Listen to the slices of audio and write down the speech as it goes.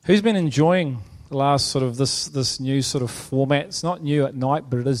Who's been enjoying the last sort of this new sort of format? It's not new at night,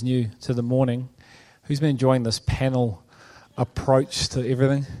 but it is new to the morning. Who's been enjoying this panel approach to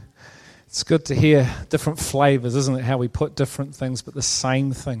everything? It's good to hear different flavors, isn't it? How we put different things, but the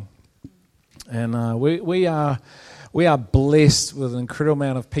same thing. And we are blessed with an incredible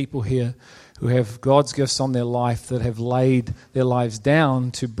amount of people here who have God's gifts on their life that have laid their lives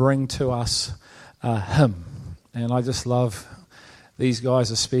down to bring to us Him. And I just love these guys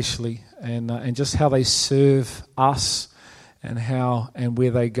especially, and just how they serve us, and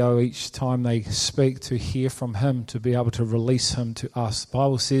where they go each time they speak to hear from Him, to be able to release Him to us. The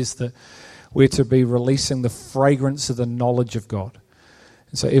Bible says that we're to be releasing the fragrance of the knowledge of God.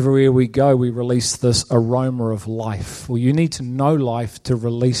 And so everywhere we go, we release this aroma of life. Well, you need to know life to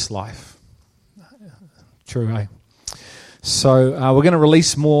release life. True, eh? So we're going to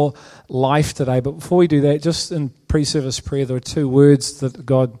release more life today. But before we do that, just in pre-service prayer, there are two words that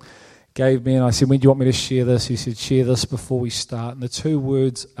God gave me. And I said, when do you want me to share this? He said, share this before we start. And the two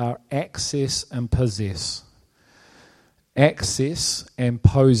words are access and possess. Access and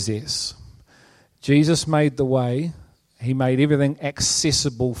possess. Jesus made the way. He made everything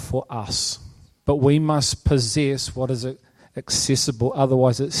accessible for us. But we must possess what is accessible.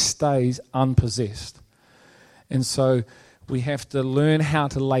 Otherwise it stays unpossessed. And so we have to learn how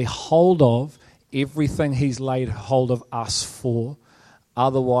to lay hold of everything He's laid hold of us for.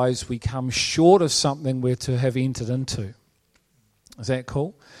 Otherwise we come short of something we're to have entered into. Is that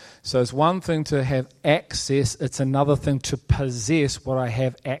cool? So it's one thing to have access. It's another thing to possess what I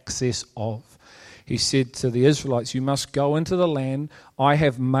have access of. He said to the Israelites, you must go into the land. I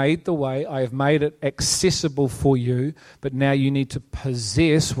have made the way. I have made it accessible for you. But now you need to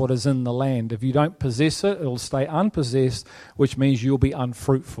possess what is in the land. If you don't possess it, it'll stay unpossessed, which means you'll be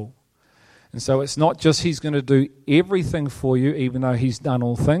unfruitful. And so it's not just He's going to do everything for you, even though He's done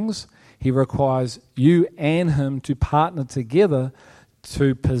all things. He requires you and Him to partner together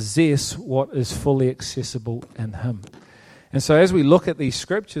to possess what is fully accessible in Him. And so as we look at these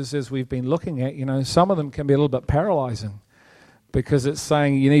scriptures, as we've been looking at, some of them can be a little bit paralyzing, because it's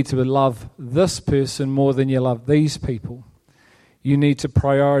saying you need to love this person more than you love these people. You need to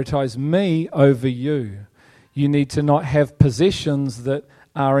prioritize me over you. You need to not have possessions that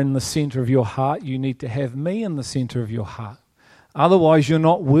are in the center of your heart. You need to have me in the center of your heart. Otherwise, you're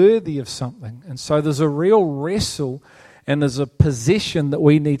not worthy of something. And so there's a real wrestle, and there's a possession that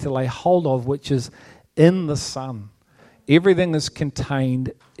we need to lay hold of, which is in the Son. Everything is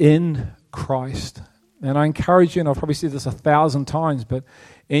contained in Christ. And I encourage you, and I've probably said this 1,000 times, but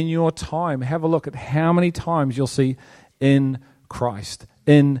in your time, have a look at how many times you'll see in Christ.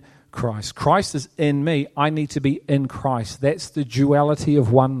 In Christ. Christ is in me. I need to be in Christ. That's the duality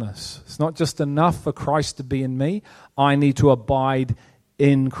of oneness. It's not just enough for Christ to be in me. I need to abide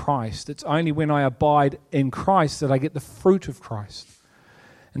in Christ. It's only when I abide in Christ that I get the fruit of Christ.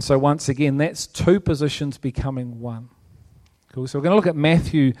 And so once again, that's two positions becoming one. Cool. So we're going to look at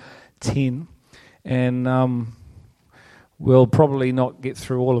Matthew 10, and we'll probably not get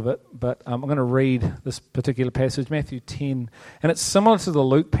through all of it, but I'm going to read this particular passage, Matthew 10, and it's similar to the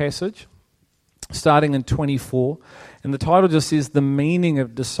Luke passage, starting in 24, and the title just says, The Meaning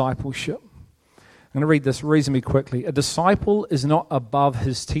of Discipleship. I'm going to read this reasonably quickly. A disciple is not above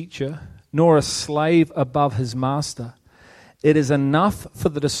his teacher, nor a slave above his master. It is enough for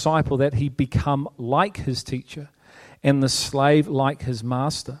the disciple that he become like his teacher, and the slave like his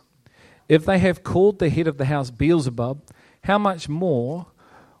master. If they have called the head of the house Beelzebub, how much more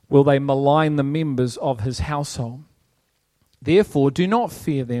will they malign the members of his household? Therefore, do not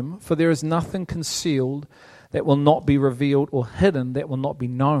fear them, for there is nothing concealed that will not be revealed, or hidden that will not be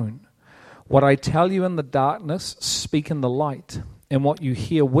known. What I tell you in the darkness, speak in the light, and what you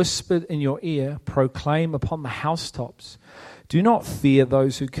hear whispered in your ear, proclaim upon the housetops. Do not fear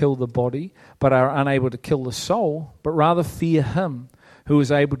those who kill the body, but are unable to kill the soul, but rather fear Him who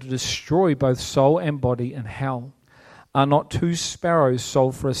is able to destroy both soul and body in hell. Are not 2 sparrows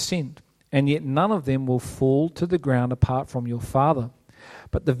sold for a cent, and yet none of them will fall to the ground apart from your Father?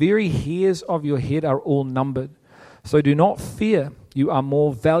 But the very hairs of your head are all numbered. So do not fear, you are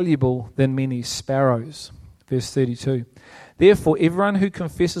more valuable than many sparrows. Verse 32. Therefore, everyone who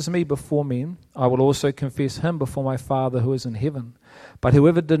confesses me before men, I will also confess him before my Father who is in heaven. But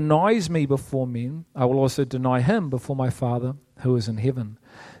whoever denies me before men, I will also deny him before my Father who is in heaven.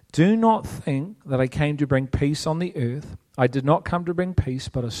 Do not think that I came to bring peace on the earth. I did not come to bring peace,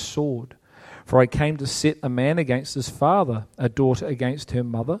 but a sword. For I came to set a man against his father, a daughter against her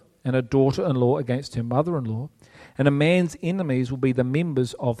mother, and a daughter-in-law against her mother-in-law. And a man's enemies will be the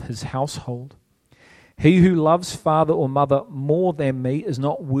members of his household. He who loves father or mother more than me is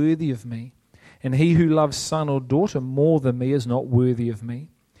not worthy of me. And he who loves son or daughter more than me is not worthy of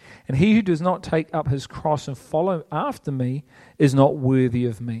me. And he who does not take up his cross and follow after me is not worthy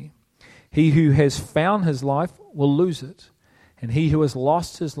of me. He who has found his life will lose it. And he who has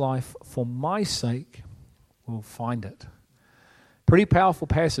lost his life for my sake will find it. Pretty powerful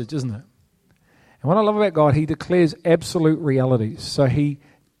passage, isn't it? And what I love about God, he declares absolute realities. So he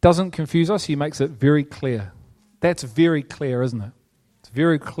doesn't confuse us, he makes it very clear. That's very clear, isn't it? It's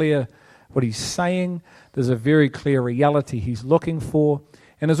very clear what he's saying. There's a very clear reality he's looking for.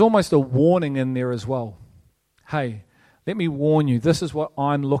 And there's almost a warning in there as well. Hey, let me warn you, this is what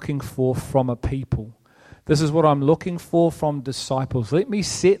I'm looking for from a people. This is what I'm looking for from disciples. Let me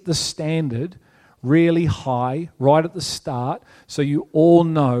set the standard really high right at the start so you all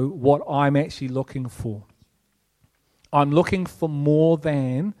know what I'm actually looking for. I'm looking for more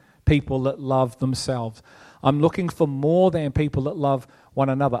than people that love themselves. I'm looking for more than people that love one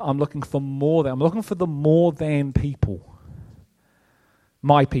another. I'm looking for the more than people.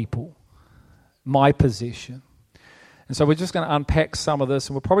 My people. My possession. And so we're just going to unpack some of this,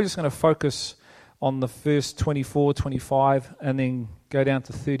 and we're probably just going to focus on the first 24, 25, and then go down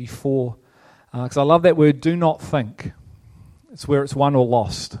to 34. Because I love that word, do not think. It's where it's won or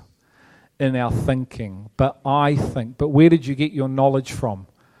lost in our thinking. But I think. But where did you get your knowledge from?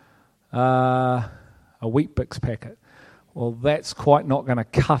 A Weet-Bix packet. Well, that's quite not going to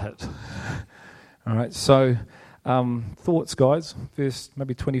cut it. All right, so thoughts, guys? Verse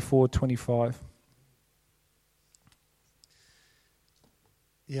maybe 24, 25.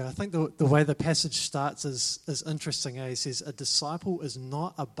 Yeah, I think the way the passage starts is interesting. He says, a disciple is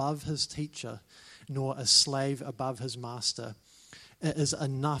not above his teacher, nor a slave above his master. It is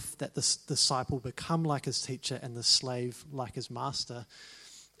enough that the disciple become like his teacher and the slave like his master.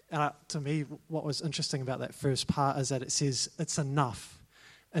 And to me, what was interesting about that first part is that it says it's enough.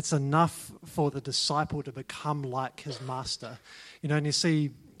 It's enough for the disciple to become like his master. You know, and you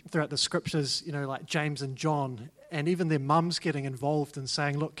see throughout the scriptures, you know, like James and John, and even their mums getting involved and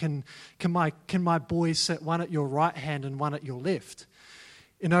saying, look, can my boy sit one at your right hand and one at your left?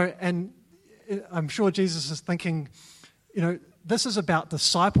 You know, and I'm sure Jesus is thinking, you know, this is about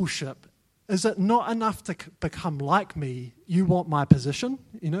discipleship. Is it not enough to become like me? You want my position,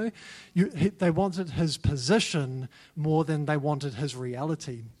 you know? They wanted his position more than they wanted his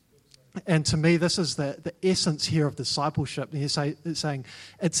reality. And to me, this is the essence here of discipleship. And he's saying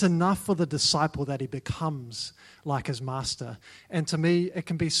it's enough for the disciple that he becomes like his master. And to me, it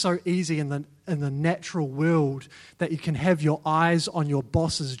can be so easy in the natural world that you can have your eyes on your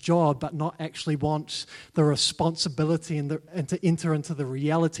boss's job, but not actually want the responsibility and to enter into the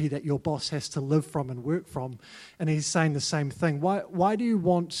reality that your boss has to live from and work from. And he's saying the same thing. Why do you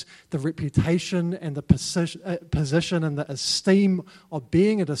want the reputation and the position and the esteem of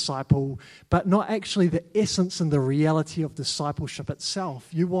being a disciple, but not actually the essence and the reality of discipleship itself?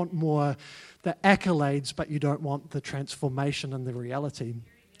 You want more the accolades, but you don't want the transformation and the reality.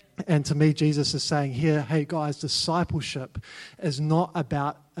 And to me, Jesus is saying here, hey guys, discipleship is not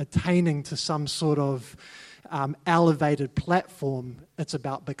about attaining to some sort of elevated platform. It's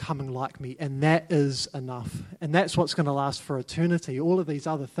about becoming like me, and that is enough. And that's what's going to last for eternity. All of these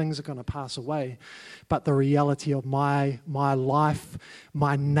other things are going to pass away, but the reality of my life,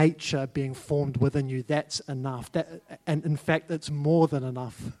 my nature being formed within you, that's enough. And in fact, it's more than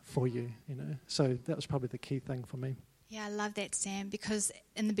enough for you. You know, so that was probably the key thing for me. Yeah, I love that, Sam, because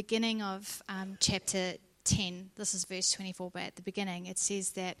in the beginning of chapter 10, this is verse 24, but at the beginning it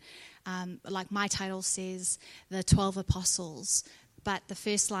says that, like my title says, the 12 apostles, but the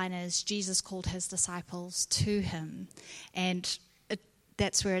first line is Jesus called his disciples to him, and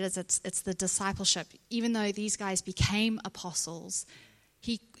that's where it is. It's the discipleship. Even though these guys became apostles,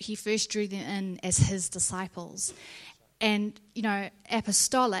 he first drew them in as his disciples. And, you know,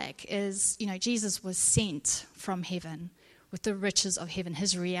 apostolic is, you know, Jesus was sent from heaven with the riches of heaven.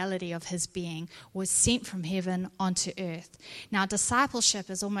 His reality of his being was sent from heaven onto earth. Now,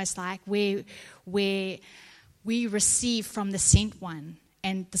 discipleship is almost like where we receive from the sent one,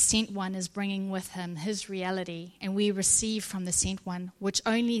 and the sent one is bringing with him his reality, and we receive from the sent one, which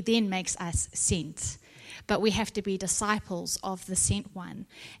only then makes us sent. But we have to be disciples of the sent one.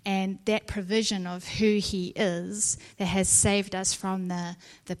 And that provision of who he is, that has saved us from the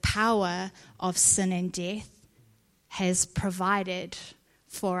power of sin and death, has provided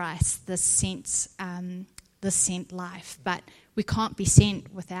for us the sent life. But we can't be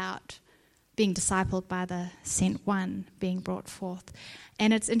sent without being discipled by the sent one being brought forth.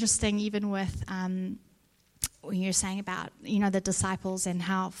 And it's interesting, even with when you're saying about, the disciples and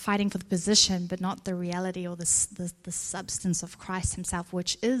how fighting for the position, but not the reality or the substance of Christ himself,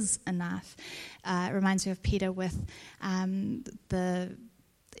 which is enough. It reminds me of Peter with the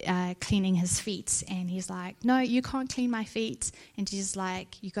cleaning his feet, and he's like, no, you can't clean my feet. And Jesus is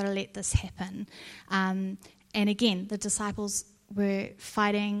like, you got to let this happen. And again, the disciples were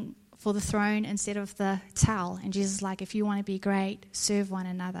fighting for the throne instead of the towel. And Jesus is like, if you want to be great, serve one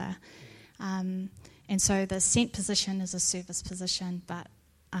another. And so the sent position is a service position, but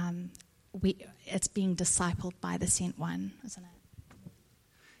it's being discipled by the sent one, isn't it?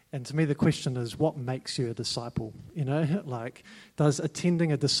 And to me, the question is, what makes you a disciple? Like, does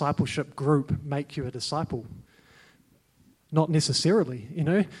attending a discipleship group make you a disciple? Not necessarily,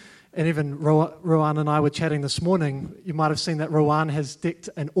 And even Rowan and I were chatting this morning. You might have seen that Rowan has decked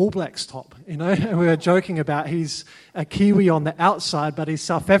an All Blacks top, And we were joking about he's a Kiwi on the outside, but he's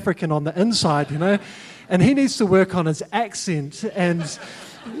South African on the inside, And he needs to work on his accent. And,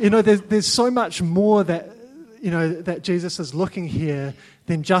 there's so much more that, that Jesus is looking here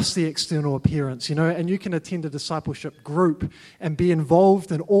than just the external appearance, And you can attend a discipleship group and be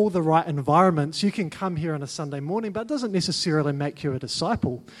involved in all the right environments. You can come here on a Sunday morning, but it doesn't necessarily make you a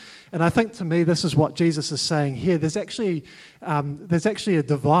disciple. And I think, to me, this is what Jesus is saying here. There's actually a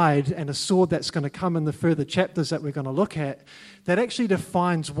divide and a sword that's going to come in the further chapters that we're going to look at that actually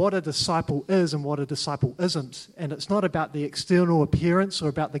defines what a disciple is and what a disciple isn't. And it's not about the external appearance or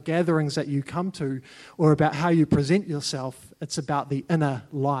about the gatherings that you come to or about how you present yourself. It's about the inner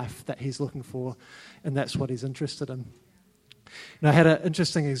life that he's looking for, and that's what he's interested in. I had an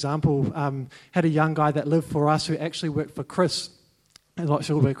interesting example. Had a young guy that lived for us who actually worked for Chris. I'm not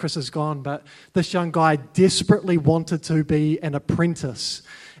sure where Chris has gone, but this young guy desperately wanted to be an apprentice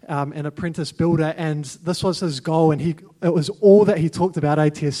builder, and this was his goal, and it was all that he talked about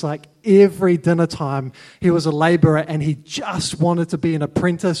ATS. Like every dinner time, he was a labourer, and he just wanted to be an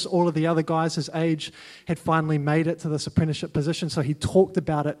apprentice. All of the other guys his age had finally made it to this apprenticeship position, so he talked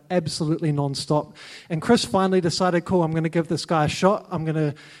about it absolutely non-stop. And Chris finally decided, cool, I'm going to give this guy a shot. I'm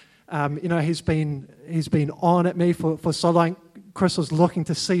going to, he's been on at me for so long. Chris was looking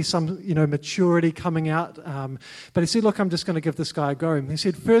to see some, maturity coming out. But he said, look, I'm just going to give this guy a go. He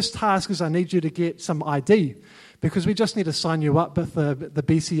said, first task is I need you to get some ID because we just need to sign you up with the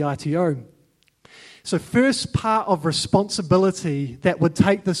BCITO. So first part of responsibility that would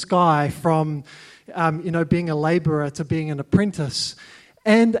take this guy from, being a labourer to being an apprentice.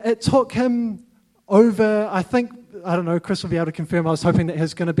 And it took him over, I don't know, Chris will be able to confirm, I was hoping that he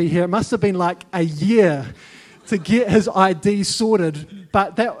was going to be here. It must have been like a year to get his ID sorted,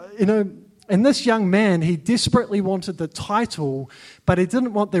 but that, and this young man, he desperately wanted the title, but he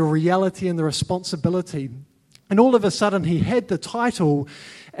didn't want the reality and the responsibility. And all of a sudden, he had the title,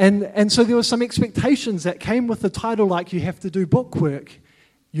 and so there were some expectations that came with the title, like you have to do book work,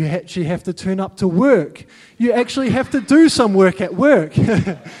 you actually have to turn up to work, you actually have to do some work at work,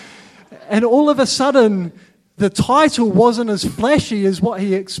 and all of a sudden, the title wasn't as flashy as what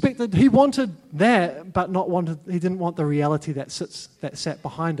he expected. He wanted that, but he didn't want the reality that sat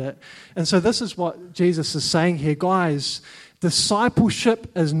behind it. And so this is what Jesus is saying here. Guys,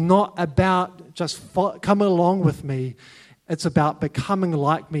 discipleship is not about just coming along with me. It's about becoming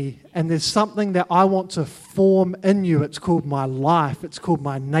like me. And there's something that I want to form in you. It's called my life. It's called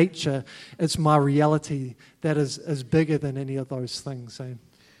my nature. It's my reality that is bigger than any of those things.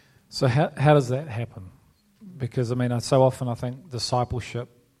 So how does that happen? Because, so often I think discipleship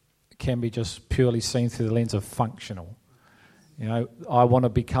can be just purely seen through the lens of functional. I want to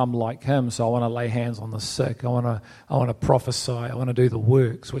become like him, so I want to lay hands on the sick. I want to prophesy. I want to do the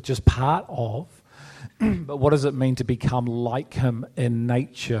works, which is part of. But what does it mean to become like him in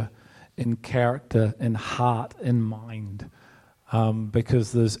nature, in character, in heart, in mind?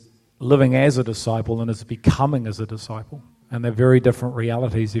 Because there's living as a disciple and there's becoming as a disciple. And they're very different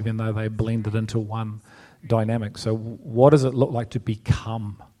realities, even though they blended into one dynamic. So what does it look like to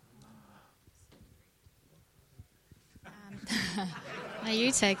become? No,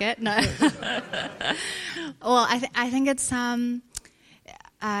 you take it. No. Well, I think it's, and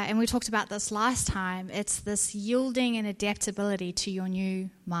we talked about this last time, it's this yielding and adaptability to your new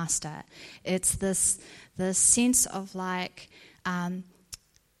master. It's this sense of like, I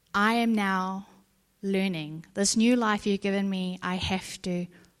am now learning. This new life you've given me, I have to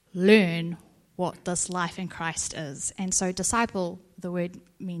learn what this life in Christ is. And so disciple, the word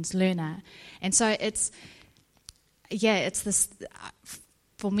means learner. And so it's this,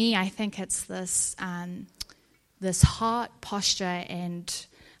 for me, I think it's this this heart posture and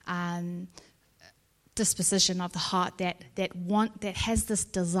disposition of the heart that has this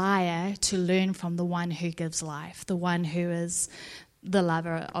desire to learn from the one who gives life, the one who is the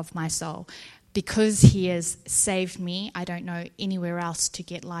lover of my soul. Because he has saved me, I don't know anywhere else to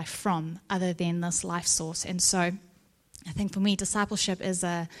get life from other than this life source. And so I think for me, discipleship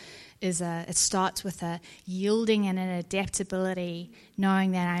it starts with a yielding and an adaptability,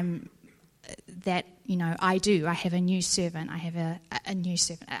 knowing that I have a new servant, I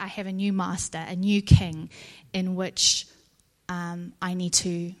have a new master, a new king, in which I need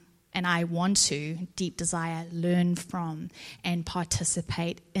to, and I want to, deep desire, learn from and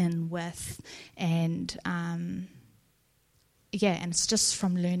participate in with, and and it's just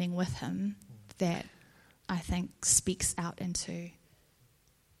from learning with him that I think speaks out into.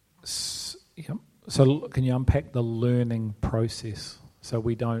 Yeah. So can you unpack the learning process so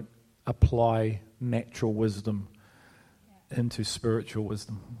we don't apply natural wisdom into spiritual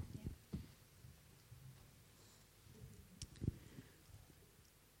wisdom?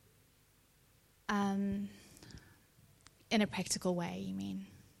 In a practical way, you mean?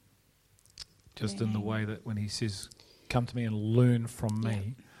 Just in the way that when he says, come to me and learn from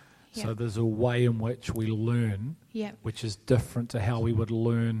me. Yeah. So there's a way in which we learn, which is different to how we would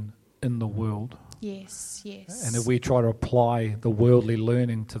learn in the world. Yes. And if we try to apply the worldly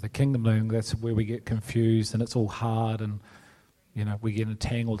learning to the kingdom learning, that's where we get confused and it's all hard and, we get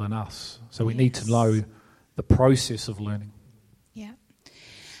entangled in us. So we need to know the process of learning. Yeah.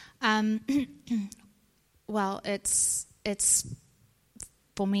 Well, it's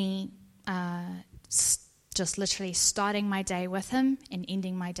for me just literally starting my day with him and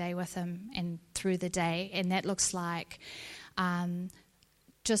ending my day with him and through the day. And that looks like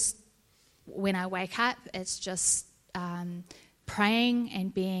just when I wake up, it's just praying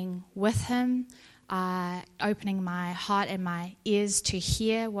and being with him, opening my heart and my ears to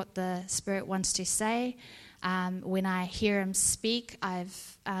hear what the Spirit wants to say. When I hear him speak,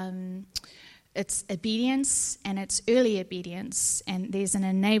 it's obedience, and it's early obedience, and there's an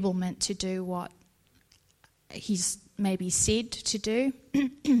enablement to do what he's maybe said to do.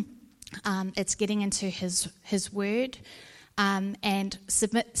 It's getting into his word, and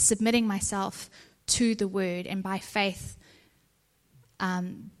submitting myself to the word, and by faith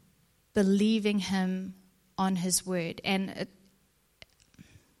believing him on his word. And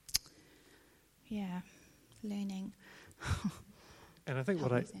learning. And I think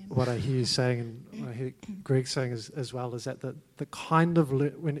what I hear you saying, and what I hear Greg saying as well, is that the kind of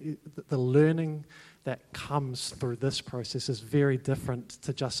the learning that comes through this process is very different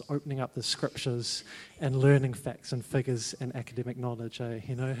to just opening up the scriptures and learning facts and figures and academic knowledge.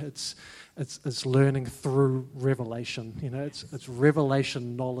 It's learning through revelation. It's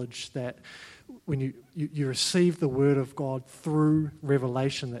revelation knowledge that when you receive the word of God through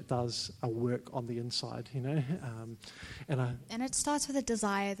revelation, that does a work on the inside. And it starts with a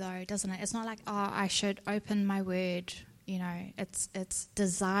desire, though, doesn't it? It's not like, I should open my word. It's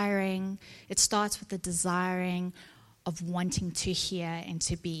desiring. It starts with the desiring of wanting to hear and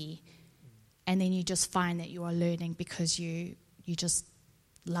to be, and then you just find that you are learning because you just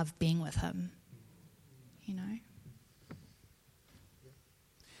love being with him.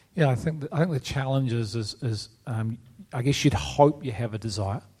 Yeah, I think the challenge is I guess you'd hope you have a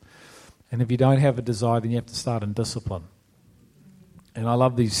desire, and if you don't have a desire, then you have to start in discipline. And I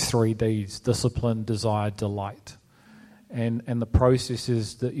love these 3 Ds: discipline, desire, delight. And the process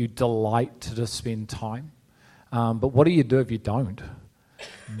is that you delight to spend time. But what do you do if you don't?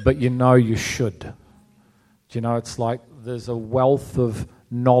 But you should. It's like there's a wealth of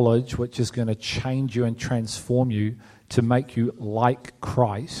knowledge which is going to change you and transform you to make you like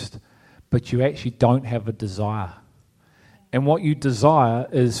Christ, but you actually don't have a desire. And what you desire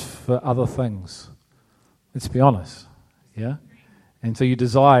is for other things. Let's be honest. Yeah? And so you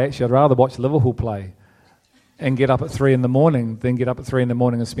desire, actually, I'd rather watch Liverpool play and get up at 3 a.m. than get up at 3 a.m.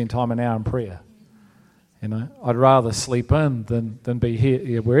 and spend time an hour in prayer. I'd rather sleep in than be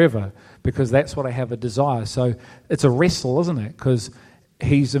here wherever, because that's what I have a desire. So it's a wrestle, isn't it? Because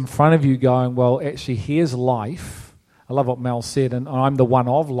he's in front of you going, well, actually, here's life. I love what Mel said, and I'm the one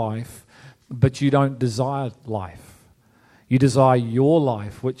of life, but you don't desire life. You desire your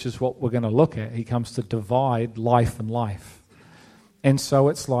life, which is what we're going to look at. He comes to divide life and life. And so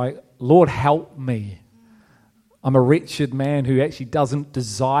it's like, Lord, help me. I'm a wretched man who actually doesn't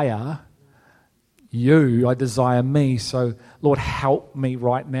desire you. I desire me. So, Lord, help me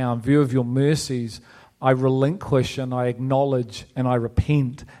right now. In view of your mercies, I relinquish and I acknowledge and I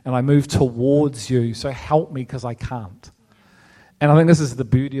repent and I move towards you. So help me, because I can't. And I think this is the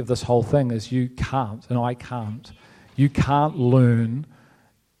beauty of this whole thing, is you can't and I can't. You can't learn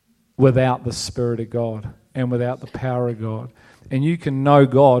without the Spirit of God and without the power of God. And you can know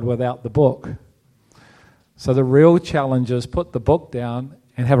God without the book. So the real challenge is put the book down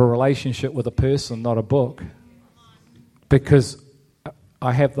and have a relationship with a person, not a book. Because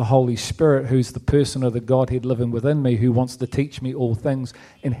I have the Holy Spirit, who's the person of the Godhead living within me, who wants to teach me all things,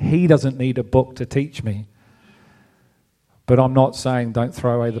 and he doesn't need a book to teach me. But I'm not saying don't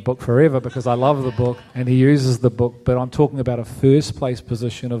throw away the book forever, because I love the book and he uses the book, but I'm talking about a first place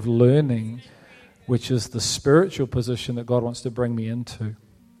position of learning, which is the spiritual position that God wants to bring me into.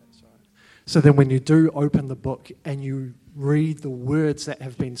 So then when you do open the book and you read the words that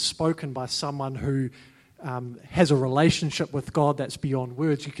have been spoken by someone who has a relationship with God that's beyond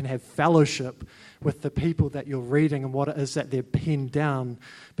words, you can have fellowship with the people that you're reading and what it is that they're penned down,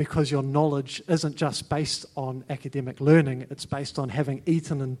 because your knowledge isn't just based on academic learning, it's based on having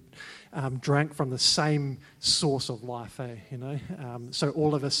eaten and drank from the same source of life, So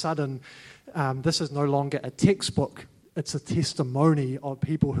all of a sudden, this is no longer a textbook, it's a testimony of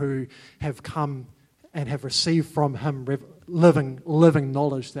people who have come and have received from him living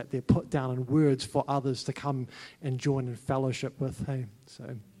knowledge that they're put down in words for others to come and join in fellowship with.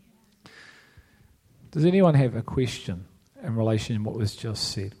 So, does anyone have a question in relation to what was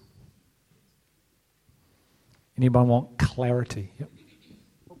just said? Anyone want clarity? Yep.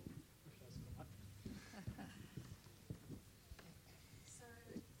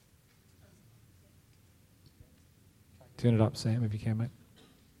 Turn it up, Sam, if you can, mate.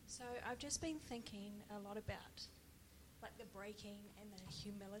 So I've just been thinking a lot about like the breaking and the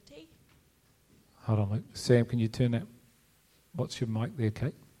humility. Hold on, Luke. Sam, can you turn that? What's your mic there,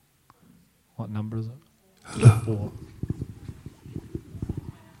 Kate? What number is it? Hello.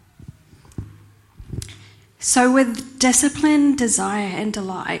 4. So with discipline, desire, and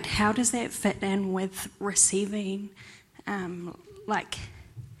delight, how does that fit in with receiving, like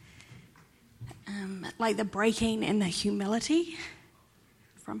the breaking and the humility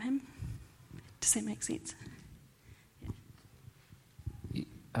from him? Does that make sense?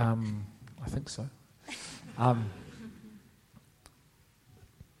 I think so.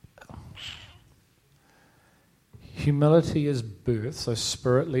 Humility is birth, so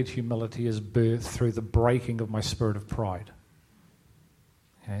spirit-led humility is birth through the breaking of my spirit of pride.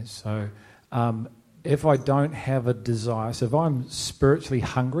 Okay, so if I don't have a desire, so if I'm spiritually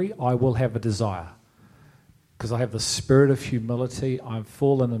hungry, I will have a desire. Because I have the spirit of humility, I've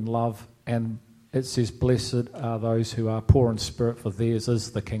fallen in love, and it says, blessed are those who are poor in spirit, for theirs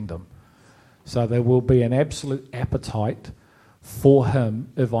is the kingdom. So there will be an absolute appetite for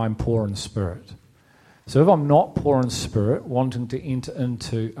him if I'm poor in spirit. So if I'm not poor in spirit, wanting to enter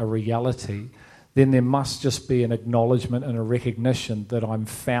into a reality, then there must just be an acknowledgement and a recognition that I'm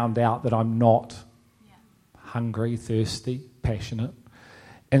found out, that I'm not hungry, thirsty, passionate.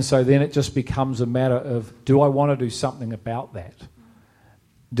 And so then it just becomes a matter of, do I want to do something about that?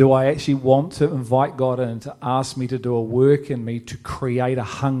 Do I actually want to invite God in to ask me to do a work in me to create a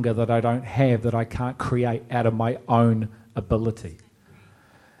hunger that I don't have, that I can't create out of my own ability?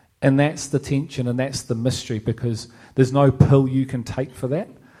 And that's the tension and that's the mystery, because there's no pill you can take for that.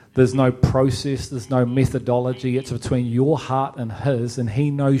 There's no process, there's no methodology. It's between your heart and his, and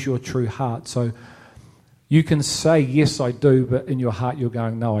he knows your true heart. So you can say, yes, I do, but in your heart you're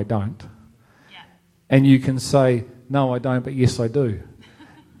going, no, I don't. Yeah. And you can say, no, I don't, but yes, I do.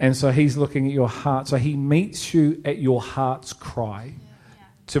 And so he's looking at your heart. So he meets you at your heart's cry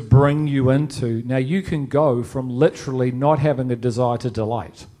to bring you into. Now you can go from literally not having a desire to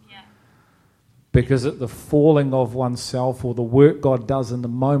delight. Because at the falling of oneself, or the work God does in the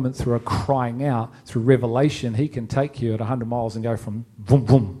moment through a crying out, through revelation, he can take you at 100 miles and go from boom,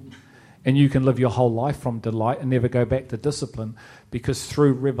 boom. And you can live your whole life from delight and never go back to discipline, because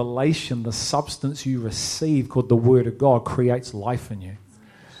through revelation, the substance you receive, called the Word of God, creates life in you.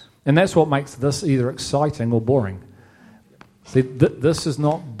 And that's what makes this either exciting or boring. See, this is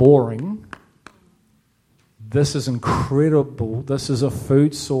not boring. This is incredible. This is a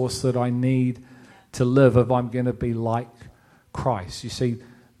food source that I need to live if I'm going to be like Christ. You see,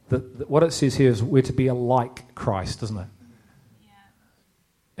 what it says here is we're to be like Christ, doesn't it? Yeah.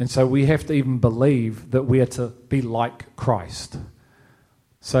 And so we have to even believe that we are to be like Christ.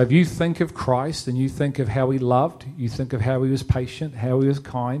 So if you think of Christ and you think of how he loved, you think of how he was patient, how he was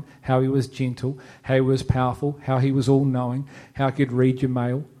kind, how he was gentle, how he was powerful, how he was all-knowing, how he could read your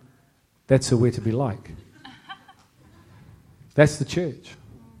mail, that's who we're to be like. That's the church.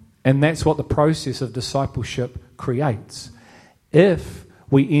 And that's what the process of discipleship creates. If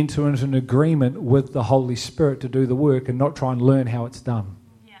we enter into an agreement with the Holy Spirit to do the work and not try and learn how it's done.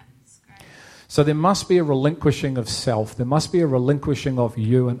 Yeah, that's great. So there must be a relinquishing of self. There must be a relinquishing of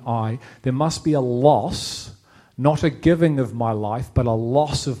you and I. There must be a loss, not a giving of my life, but a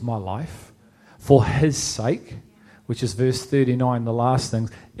loss of my life for his sake, which is verse 39, the last thing,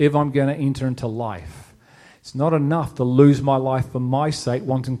 if I'm going to enter into life. It's not enough to lose my life for my sake,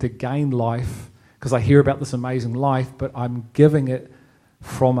 wanting to gain life, because I hear about this amazing life, but I'm giving it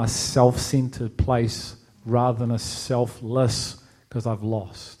from a self-centered place rather than a selfless, because I've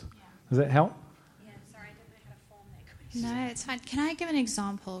lost. Does that help? Yeah, sorry, I didn't know how to form that question. No, it's fine. Can I give an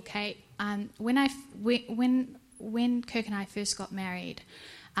example, Kate? When Kirk and I first got married,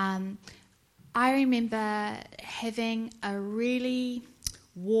 I remember having a really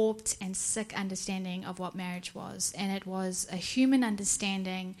warped and sick understanding of what marriage was, and it was a human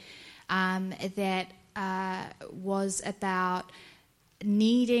understanding that was about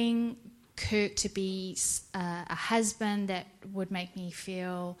needing Kirk to be a husband that would make me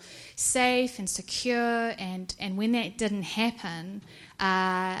feel safe and secure, and when that didn't happen,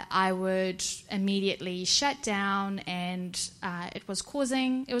 I would immediately shut down, and it was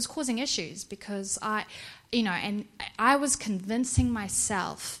causing issues because I was convincing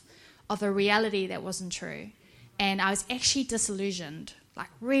myself of a reality that wasn't true, and I was actually disillusioned, like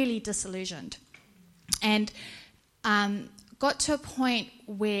really disillusioned, and got to a point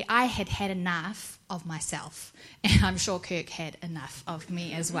where I had had enough of myself, and I'm sure Kirk had enough of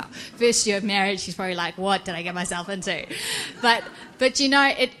me as well. First year of marriage, he's probably like, "What did I get myself into?" But you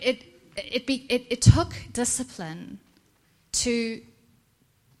know, it took discipline to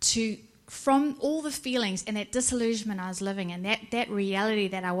from all the feelings and that disillusionment I was living in, that reality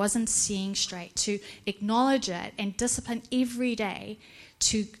that I wasn't seeing straight, to acknowledge it and discipline every day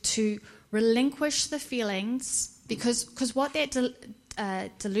to relinquish the feelings, because what that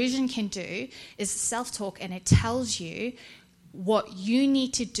delusion can do is self-talk, and it tells you what you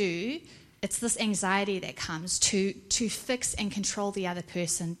need to do. It's this anxiety that comes to fix and control the other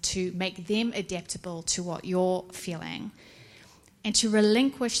person, to make them adaptable to what you're feeling. And to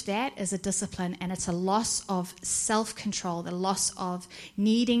relinquish that is a discipline, and it's a loss of self-control, the loss of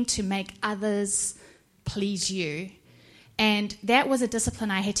needing to make others please you. And that was a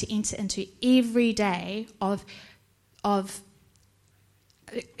discipline I had to enter into every day of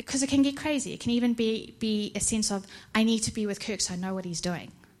because it can get crazy. It can even be a sense of, I need to be with Kirk so I know what he's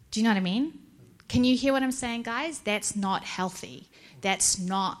doing. Do you know what I mean? Can you hear what I'm saying, guys? That's not healthy. That's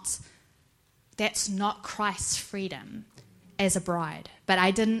not Christ's freedom as a bride. But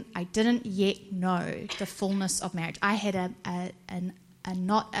I didn't yet know the fullness of marriage. I had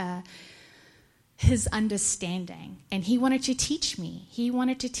his understanding, and he wanted to teach me. He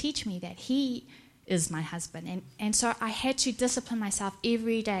wanted to teach me that he is my husband, and so I had to discipline myself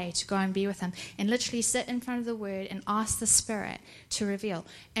every day to go and be with him, and literally sit in front of the Word and ask the Spirit to reveal.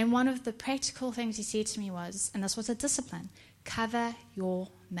 And one of the practical things he said to me was, and this was a discipline: cover your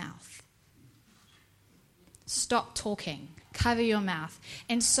mouth. Stop talking. Cover your mouth.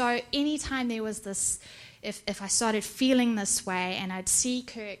 And so anytime there was this, if I started feeling this way and I'd see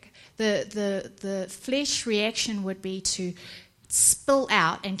Kirk, the flesh reaction would be to spill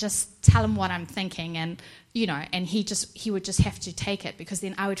out and just tell him what I'm thinking, and and he would just have to take it, because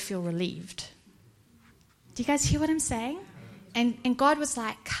then I would feel relieved. Do you guys hear what I'm saying? And God was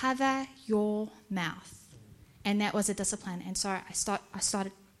like, cover your mouth. And that was a discipline. And so I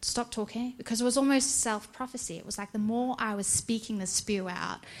stopped talking, because it was almost self-prophecy. It was like the more I was speaking the spew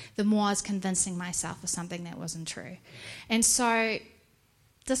out, the more I was convincing myself of something that wasn't true. And so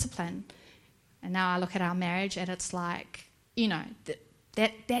discipline. And now I look at our marriage and it's like,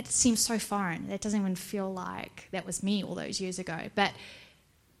 that seems so foreign. That doesn't even feel like that was me all those years ago. But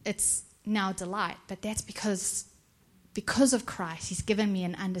it's now delight. But that's because of Christ. He's given me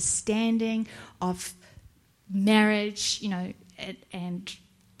an understanding of marriage, and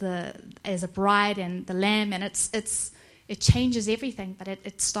as a bride and the lamb, and it changes everything. But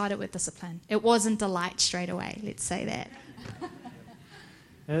it started with discipline. It wasn't delight straight away. Let's say that.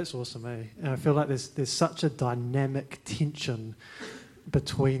 That's awesome, eh? And I feel like there's such a dynamic tension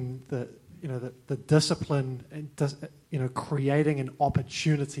between the discipline and creating an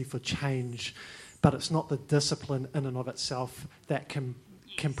opportunity for change, but it's not the discipline in and of itself that can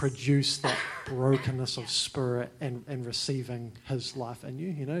produce that brokenness of spirit and receiving His life in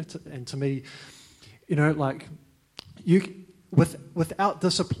you. And to me, like without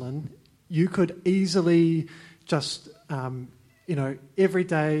discipline, you could easily just every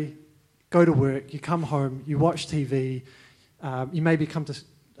day, go to work, you come home, you watch TV, you maybe come to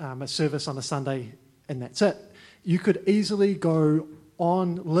a service on a Sunday, and that's it. You could easily go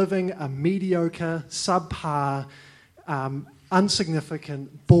on living a mediocre, subpar,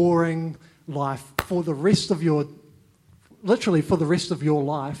 insignificant, boring life for the rest of your, literally for the rest of your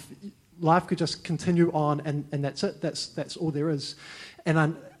life. Life could just continue on, and that's it. That's all there is.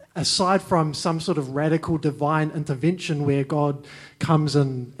 And aside from some sort of radical divine intervention where God comes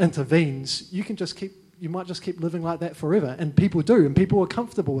and intervenes, you might just keep living like that forever. And people do, and people are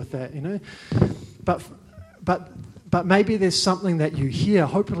comfortable with that, you know. But maybe there's something that you hear,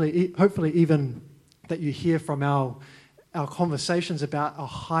 hopefully even that you hear from our conversations about a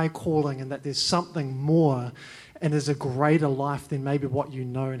high calling, and that there's something more and there's a greater life than maybe what you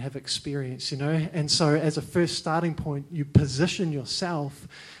know and have experienced, you know. And so as a first starting point, you position yourself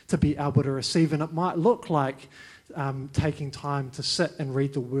to be able to receive. And it might look like taking time to sit and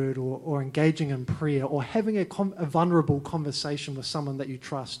read the word, or engaging in prayer, or having a vulnerable conversation with someone that you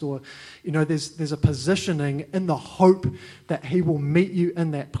trust, or, you know, there's a positioning in the hope that he will meet you in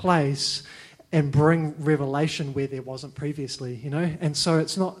that place and bring revelation where there wasn't previously, you know. And so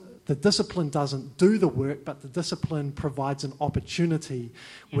it's not, the discipline doesn't do the work, but the discipline provides an opportunity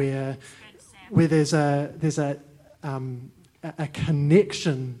where there's a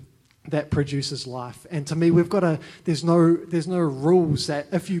connection that produces life. And to me, there's no rules that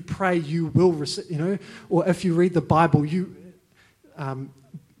if you pray you will receive, you know, or if you read the Bible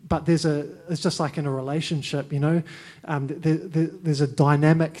but it's just like in a relationship, you know, there's a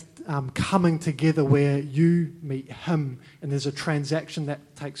dynamic coming together where you meet him, and there's a transaction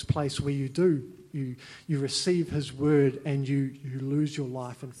that takes place where you receive his word, and you lose your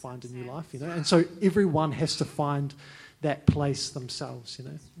life and find a new life, you know. And so everyone has to find that place themselves, you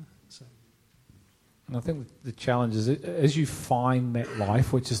know. So. And I think the challenge is, as you find that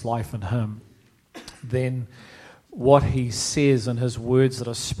life, which is life in him, then what he says and his words that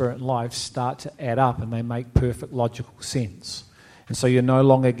are spirit and life start to add up, and they make perfect logical sense. And so you're no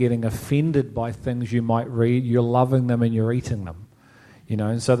longer getting offended by things you might read, you're loving them and you're eating them. You know,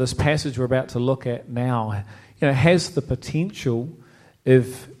 and so this passage we're about to look at now, you know, has the potential,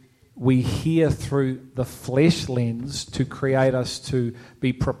 if we hear through the flesh lens, to create us to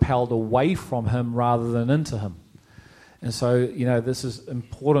be propelled away from him rather than into him. And so, you know, this is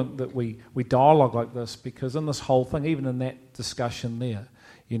important that we dialogue like this, because in this whole thing, even in that discussion there,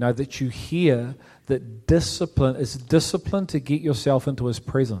 you know, that you hear that discipline is discipline to get yourself into his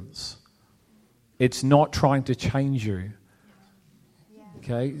presence. It's not trying to change you.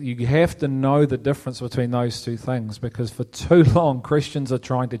 Okay? You have to know the difference between those two things, because for too long Christians are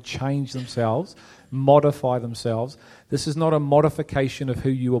trying to change themselves, modify themselves. This is not a modification of who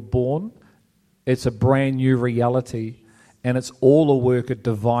you were born. It's a brand new reality, and it's all a work of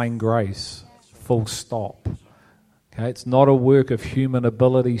divine grace. Full stop. Okay, it's not a work of human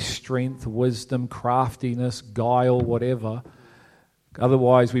ability, strength, wisdom, craftiness, guile, whatever.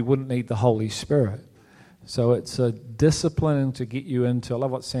 Otherwise, we wouldn't need the Holy Spirit. So it's a discipline to get you into, I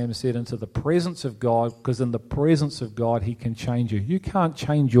love what Sam said, into the presence of God, because in the presence of God, he can change you. You can't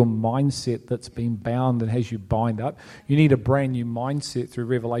change your mindset that's been bound and has you bind up. You need a brand new mindset through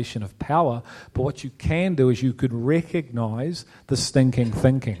revelation of power. But what you can do is you could recognize the stinking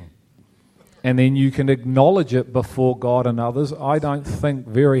thinking. And then you can acknowledge it before God and others. I don't think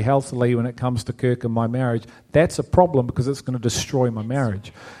very healthily when it comes to Kirk and my marriage. That's a problem, because it's going to destroy my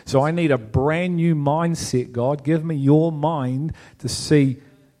marriage. So I need a brand new mindset, God. Give me your mind to see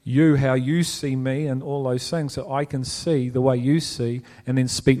you, how you see me, and all those things, so I can see the way you see, and then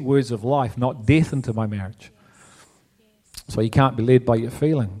speak words of life, not death, into my marriage. So you can't be led by your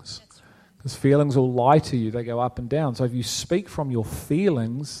feelings, because feelings will lie to you. They go up and down. So if you speak from your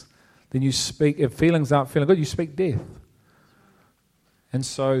feelings, then you speak, if feelings aren't feeling good, you speak death. And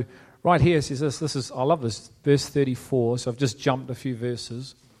so right here it says this is, I love this, verse 34, so I've just jumped a few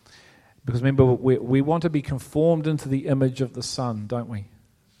verses, because remember, we want to be conformed into the image of the Son, don't we?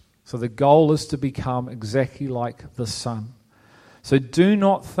 So the goal is to become exactly like the Son. So do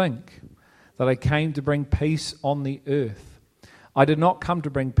not think that I came to bring peace on the earth. I did not come to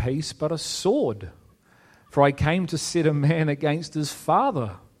bring peace, but a sword. For I came to set a man against his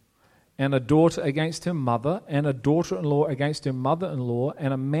father, and a daughter against her mother, and a daughter-in-law against her mother-in-law,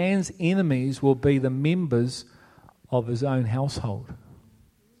 and a man's enemies will be the members of his own household.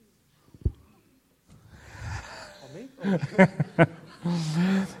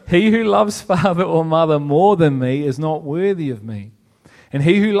 He who loves father or mother more than me is not worthy of me. And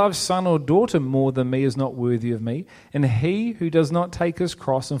he who loves son or daughter more than me is not worthy of me. And he who does not take his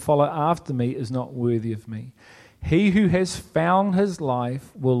cross and follow after me is not worthy of me. He who has found his life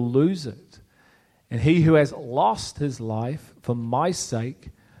will lose it, and he who has lost his life for my sake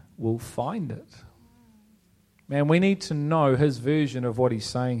will find it. Man, we need to know his version of what he's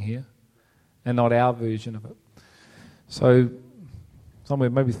saying here, and not our version of it. So,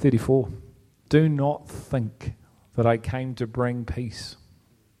 somewhere maybe 34. do not think that I came to bring peace.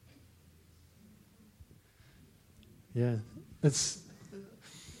 Yeah, it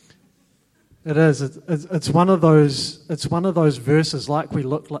is. It's one of those. It's one of those verses like we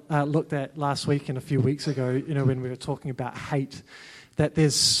looked at last week and a few weeks ago. When we were talking about hate, that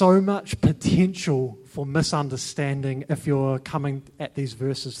there's so much potential for misunderstanding if you're coming at these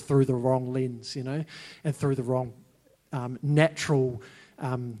verses through the wrong lens, and through the wrong natural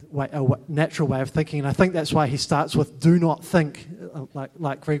way of thinking. And I think that's why he starts with "do not think,"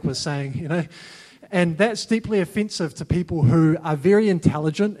 like Greg was saying, And that's deeply offensive to people who are very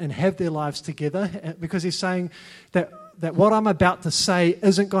intelligent and have their lives together, because he's saying that what I'm about to say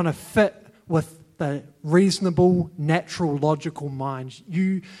isn't going to fit with the reasonable, natural, logical mind.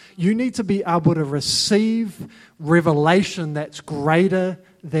 You need to be able to receive revelation that's greater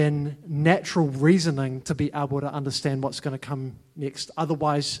than natural reasoning to be able to understand what's going to come next.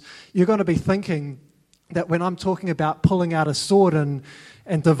 Otherwise, you're going to be thinking that when I'm talking about pulling out a sword and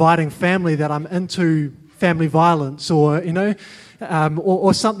dividing family, that I'm into family violence or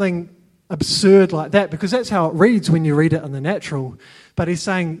something absurd like that, because that's how it reads when you read it in the natural. But he's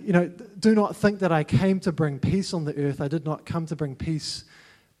saying, do not think that I came to bring peace on the earth. I did not come to bring peace,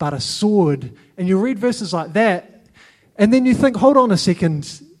 but a sword. And you read verses like that, and then you think, hold on a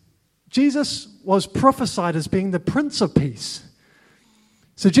second, Jesus was prophesied as being the Prince of Peace.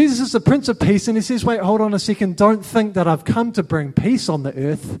 So Jesus is the Prince of Peace, and he says, wait, hold on a second, don't think that I've come to bring peace on the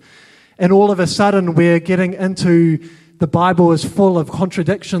earth. And all of a sudden we're getting into, the Bible is full of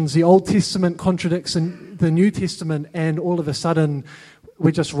contradictions. The Old Testament contradicts the New Testament, and all of a sudden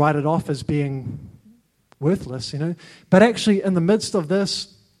we just write it off as being worthless, But actually in the midst of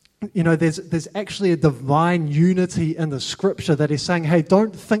this, there's actually a divine unity in the Scripture that is saying, hey,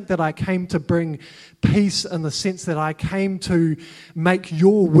 don't think that I came to bring peace in the sense that I came to make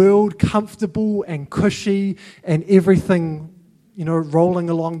your world comfortable and cushy and everything, rolling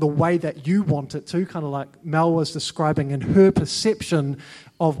along the way that you want it to, kind of like Mel was describing in her perception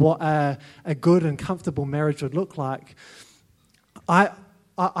of what a good and comfortable marriage would look like. I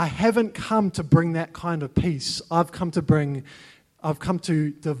haven't come to bring that kind of peace. I've come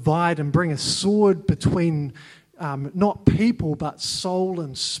to divide and bring a sword between not people, but soul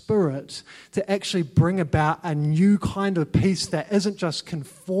and spirit, to actually bring about a new kind of peace that isn't just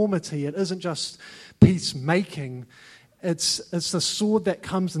conformity, it isn't just peacemaking. It's the sword that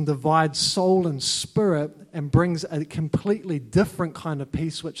comes and divides soul and spirit and brings a completely different kind of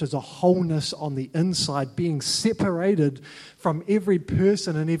peace, which is a wholeness on the inside, being separated from every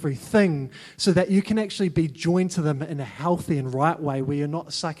person and everything, so that you can actually be joined to them in a healthy and right way, where you're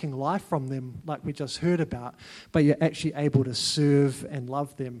not sucking life from them like we just heard about, but you're actually able to serve and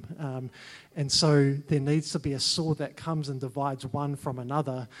love them. And so there needs to be a sword that comes and divides one from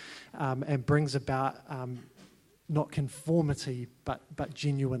another, and brings about not conformity, but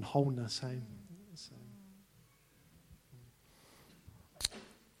genuine wholeness. Hey? So.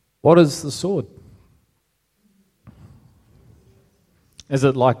 What is the sword? Is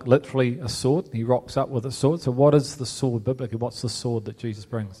it like literally a sword? He rocks up with a sword. So what is the sword biblically? What's the sword that Jesus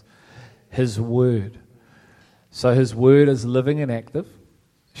brings? His word. So his word is living and active,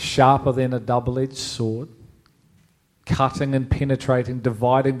 sharper than a double-edged sword, cutting and penetrating,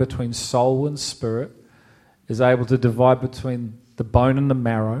 dividing between soul and spirit, is able to divide between the bone and the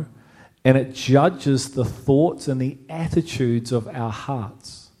marrow, and it judges the thoughts and the attitudes of our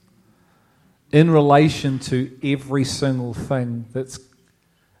hearts in relation to every single thing that's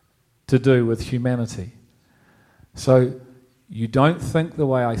to do with humanity. So you don't think the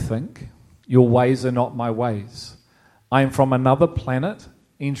way I think. Your ways are not my ways. I am from another planet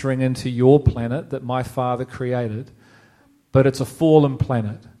entering into your planet that my Father created, but it's a fallen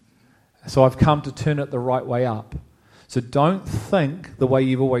planet. So I've come to turn it the right way up. So don't think the way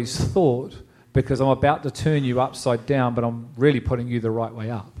you've always thought, because I'm about to turn you upside down, but I'm really putting you the right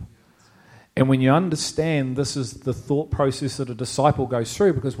way up. And when you understand this is the thought process that a disciple goes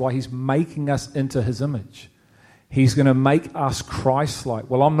through, because why he's making us into his image. He's going to make us Christ-like.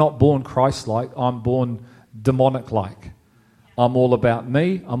 Well, I'm not born Christ-like, I'm born demonic-like. I'm all about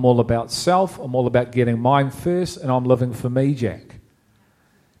me, I'm all about self, I'm all about getting mine first, and I'm living for me, Jack.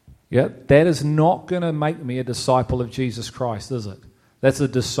 Yeah, that is not going to make me a disciple of Jesus Christ, is it? That's a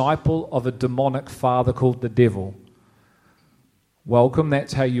disciple of a demonic father called the devil. Welcome,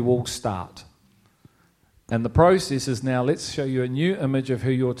 that's how you all start. And the process is now, let's show you a new image of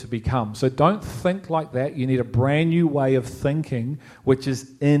who you're to become. So don't think like that. You need a brand new way of thinking, which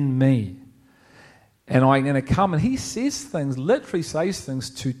is in me. And I'm going to come, and he says things, literally says things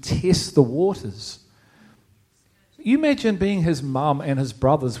to test the waters. You imagine being his mum and his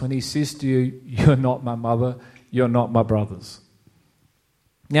brothers when he says to you, you're not my mother, you're not my brothers.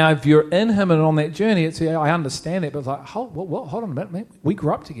 Now, if you're in him and on that journey, I understand it, but it's like, hold on a minute, man. We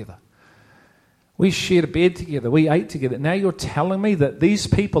grew up together. We shared a bed together. We ate together. Now you're telling me that these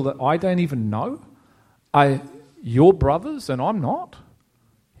people that I don't even know are your brothers and I'm not?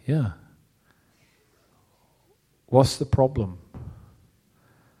 Yeah. What's the problem?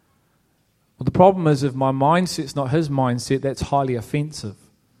 Well, the problem is if my mindset's not his mindset, that's highly offensive.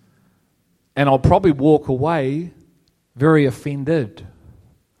 And I'll probably walk away very offended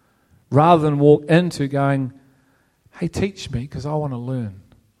rather than walk into going, hey, teach me because I want to learn.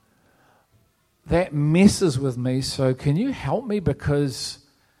 That messes with me, so can you help me because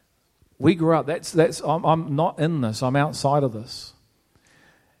we grew up, I'm not in this, I'm outside of this.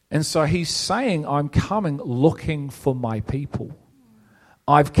 And so he's saying, I'm coming looking for my people.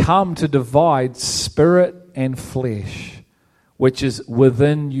 I've come to divide spirit and flesh, which is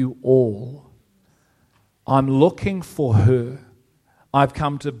within you all. I'm looking for her. I've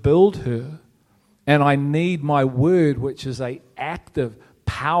come to build her, and I need my word, which is an active,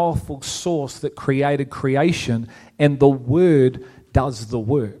 powerful source that created creation, and the word does the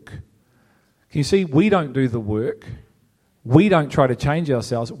work. Can you see? We don't do the work. We don't try to change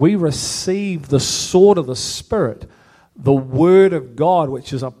ourselves. We receive the sword of the Spirit, the Word of God,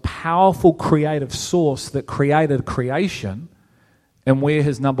 which is a powerful creative source that created creation, and we're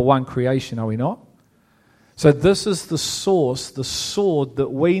His number one creation, are we not? So this is the source, the sword that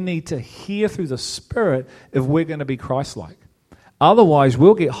we need to hear through the Spirit if we're going to be Christ-like. Otherwise,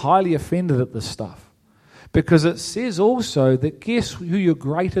 we'll get highly offended at this stuff. Because it says also that guess who your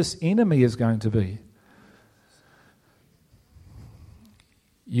greatest enemy is going to be?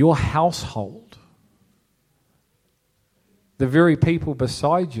 Your household. The very people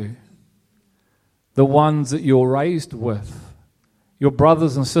beside you. The ones that you're raised with. Your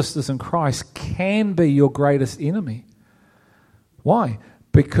brothers and sisters in Christ can be your greatest enemy. Why?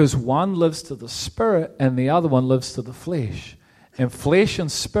 Because one lives to the Spirit and the other one lives to the flesh. And flesh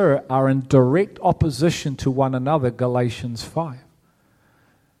and spirit are in direct opposition to one another, Galatians 5.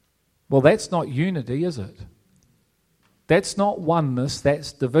 Well, that's not unity, is it? That's not oneness,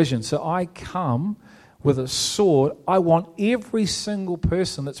 that's division. So I come with a sword. I want every single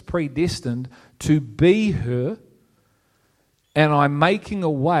person that's predestined to be her, and I'm making a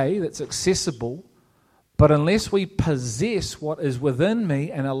way that's accessible. But unless we possess what is within me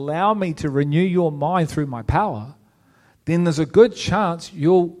and allow me to renew your mind through my power, then there's a good chance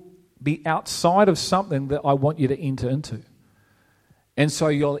you'll be outside of something that I want you to enter into. And so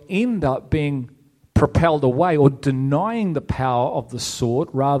you'll end up being propelled away or denying the power of the sword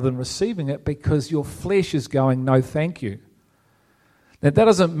rather than receiving it because your flesh is going, no, thank you. Now, that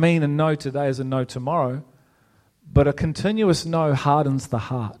doesn't mean a no today is a no tomorrow, but a continuous no hardens the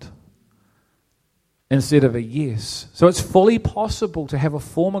heart instead of a yes. So it's fully possible to have a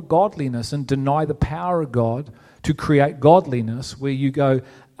form of godliness and deny the power of God to create godliness where you go,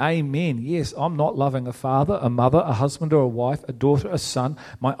 amen, yes, I'm not loving a father, a mother, a husband or a wife, a daughter, a son,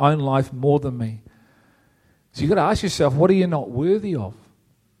 my own life more than me. So you've got to ask yourself, what are you not worthy of?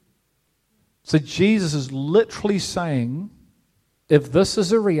 So Jesus is literally saying, if this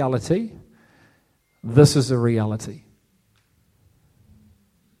is a reality, this is a reality.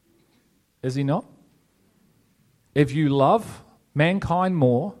 Is he not? If you love mankind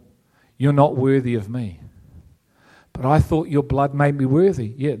more, you're not worthy of me. But I thought your blood made me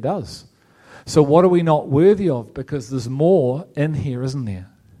worthy. Yeah, it does. So what are we not worthy of? Because there's more in here, isn't there?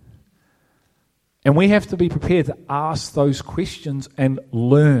 And we have to be prepared to ask those questions and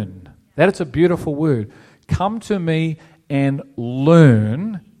learn. That's a beautiful word. Come to me and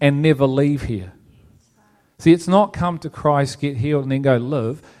learn and never leave here. See, it's not come to Christ, get healed, and then go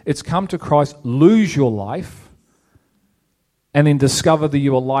live. It's come to Christ, lose your life, and then discover the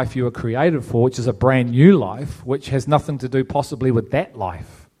your life you were created for, which is a brand new life, which has nothing to do possibly with that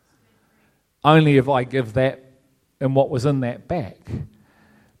life. Only if I give that and what was in that back.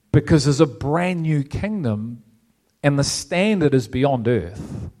 Because there's a brand new kingdom, and the standard is beyond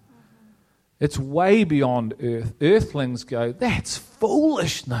earth. It's way beyond earth. Earthlings go, that's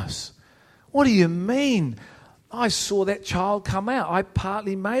foolishness. What do you mean? I saw that child come out. I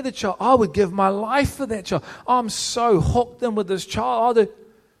partly made the child. I would give my life for that child. I'm so hooked in with this child. Is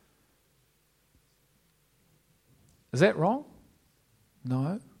that wrong?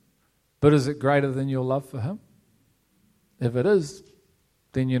 No. But is it greater than your love for him? If it is,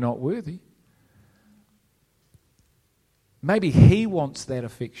 then you're not worthy. Maybe he wants that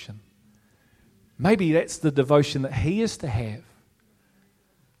affection. Maybe that's the devotion that he is to have.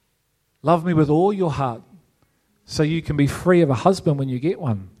 Love me with all your heart, so you can be free of a husband when you get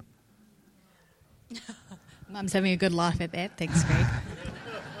one. Mum's having a good laugh at that. Thanks, Greg.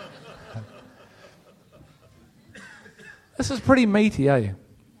 This is pretty meaty, eh?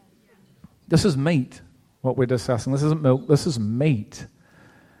 This is meat, what we're discussing. This isn't milk, this is meat.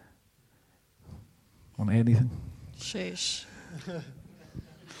 Want to add anything? Shush.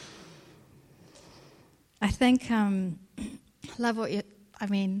 I think I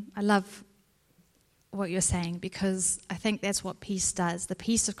love what you're saying, because I think that's what peace does. The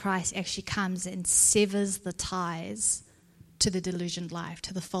peace of Christ actually comes and severs the ties to the delusioned life,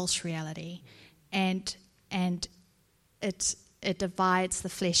 to the false reality, and it divides the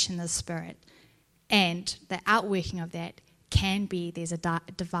flesh and the spirit. And the outworking of that can be there's a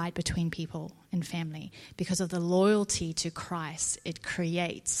divide between people and family. Because of the loyalty to Christ, it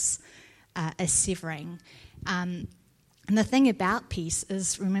creates a severing. And the thing about peace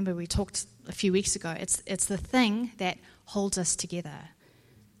is, remember we talked a few weeks ago, it's the thing that holds us together,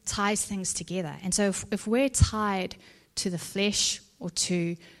 ties things together. And so if we're tied to the flesh or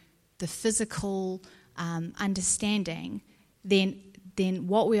to the physical understanding, then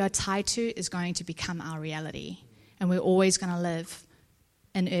what we are tied to is going to become our reality. And we're always going to live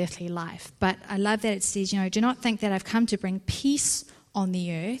an earthly life. But I love that it says, do not think that I've come to bring peace on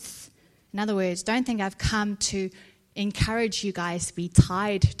the earth. In other words, don't think I've come to encourage you guys to be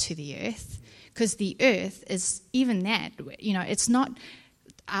tied to the earth, because the earth is even that. It's not.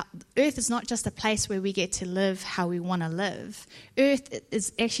 Earth is not just a place where we get to live how we want to live. Earth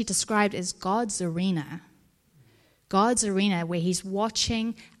is actually described as God's arena. God's arena, where he's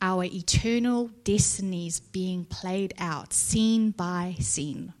watching our eternal destinies being played out, scene by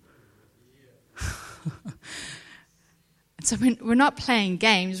scene. So we're not playing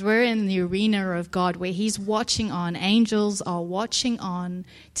games. We're in the arena of God, where he's watching on. Angels are watching on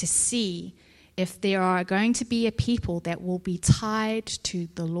to see if there are going to be a people that will be tied to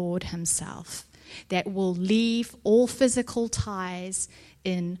the Lord himself, that will leave all physical ties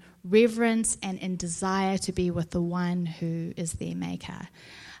in reverence and in desire to be with the one who is their maker.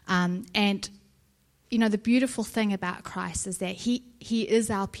 And the beautiful thing about Christ is that he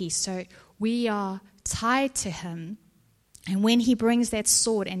is our peace. So we are tied to him. And when he brings that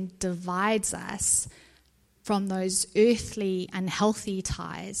sword and divides us from those earthly, unhealthy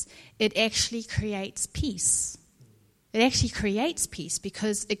ties, it actually creates peace. It actually creates peace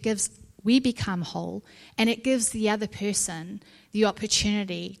because we become whole, and it gives the other person the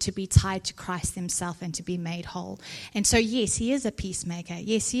opportunity to be tied to Christ himself and to be made whole. And so, yes, he is a peacemaker.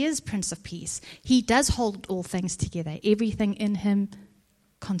 Yes, he is Prince of Peace. He does hold all things together. Everything in him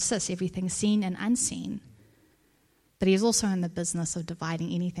consists, everything seen and unseen. But he is also in the business of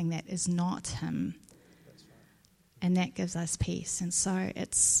dividing anything that is not him. That's right. And that gives us peace. And so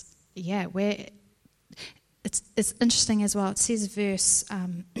it's interesting as well. It says verse,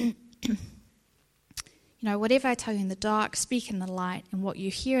 whatever I tell you in the dark, speak in the light, and what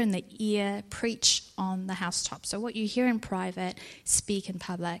you hear in the ear, preach on the housetop. So what you hear in private, speak in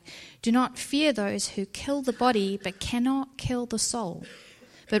public. Do not fear those who kill the body but cannot kill the soul,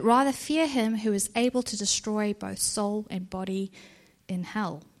 but rather fear him who is able to destroy both soul and body in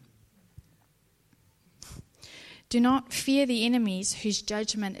hell. Do not fear the enemies whose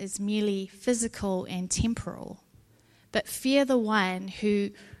judgment is merely physical and temporal, but fear the one who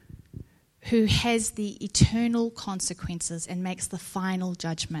has the eternal consequences and makes the final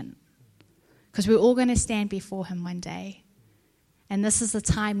judgment. Because we're all going to stand before him one day. And this is the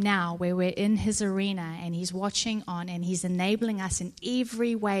time now where we're in his arena and he's watching on and he's enabling us in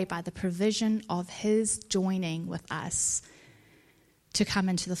every way by the provision of his joining with us to come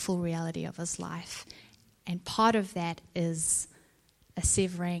into the full reality of his life. And part of that is a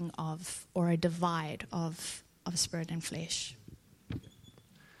severing of, or a divide of spirit and flesh.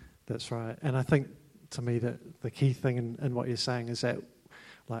 That's right. And I think, to me, that the key thing in what you're saying is that,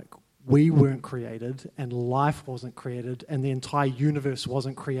 we weren't created, and life wasn't created, and the entire universe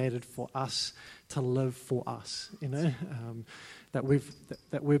wasn't created for us to live for us. That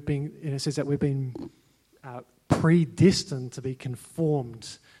we've been. It says that we've been predestined to be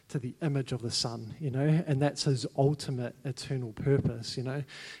conformed to the image of the Son. And that's his ultimate eternal purpose.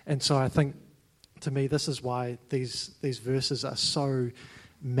 And so I think, to me, this is why these verses are so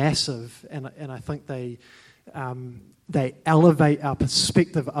massive, and I think they elevate our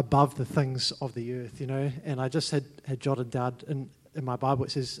perspective above the things of the earth, And I just had jotted down in my Bible,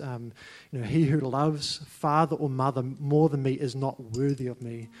 it says, he who loves father or mother more than me is not worthy of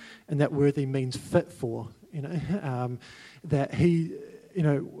me. And that worthy means fit for, that he,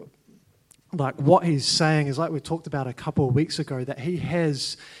 like what he's saying is, like we talked about a couple of weeks ago, that he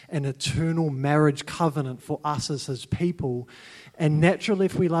has an eternal marriage covenant for us as his people. And naturally,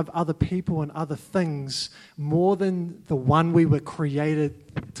 if we love other people and other things more than the one we were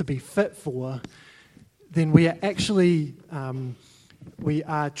created to be fit for, then we are actually we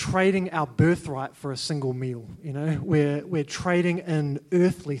are trading our birthright for a single meal. You know, we're trading in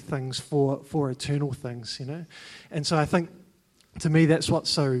earthly things for eternal things. You know, and so I think, to me, that's what's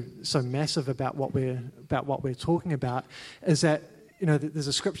so massive about what we're talking about, is that, you know, there's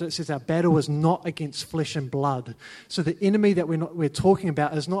a scripture that says our battle is not against flesh and blood. So the enemy that we're talking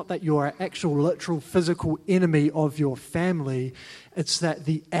about is not that you're an actual, literal, physical enemy of your family. It's that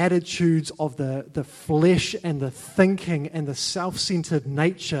the attitudes of the flesh and the thinking and the self-centered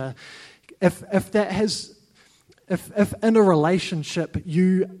nature, if in a relationship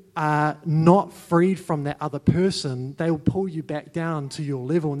you are not freed from that other person, they will pull you back down to your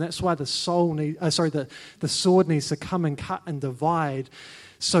level, and that's why the sword needs to come and cut and divide,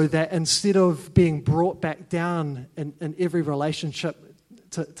 so that instead of being brought back down in every relationship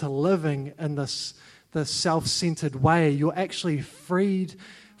to living in this self-centered way, you're actually freed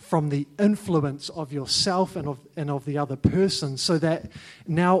from the influence of yourself and of the other person, so that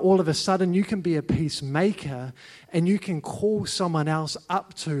now all of a sudden you can be a peacemaker and you can call someone else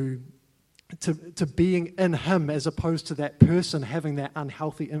up to being in him, as opposed to that person having that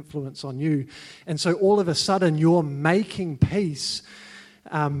unhealthy influence on you. And so all of a sudden you're making peace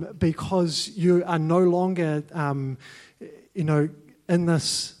because you are no longer in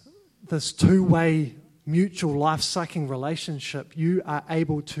this two-way mutual life-sucking relationship. You are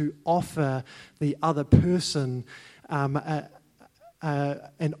able to offer the other person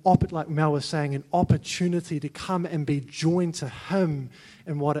like Mel was saying, an opportunity to come and be joined to him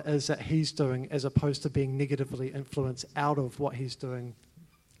in what it is that he's doing, as opposed to being negatively influenced out of what he's doing.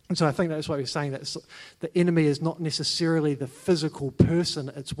 And so I think that's why we're saying that the enemy is not necessarily the physical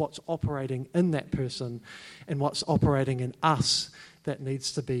person, it's what's operating in that person and what's operating in us that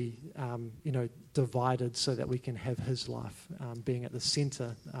needs to be divided, so that we can have his life being at the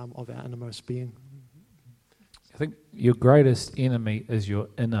center of our innermost being. I think your greatest enemy is your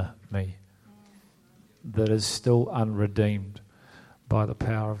inner me that is still unredeemed by the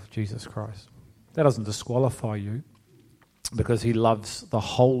power of Jesus Christ. That doesn't disqualify you, because he loves the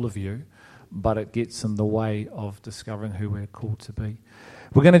whole of you, but it gets in the way of discovering who we're called to be.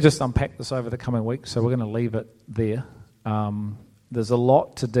 We're going to just unpack this over the coming weeks, so we're going to leave it there. There's a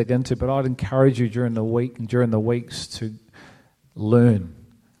lot to dig into, but I'd encourage you during the week and during the weeks to learn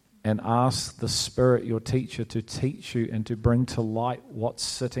and ask the Spirit, your teacher, to teach you and to bring to light what's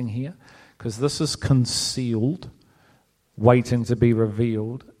sitting here, because this is concealed, waiting to be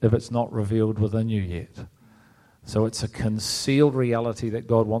revealed if it's not revealed within you yet. So it's a concealed reality that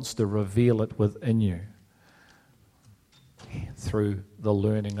God wants to reveal it within you through the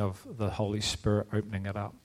learning of the Holy Spirit opening it up.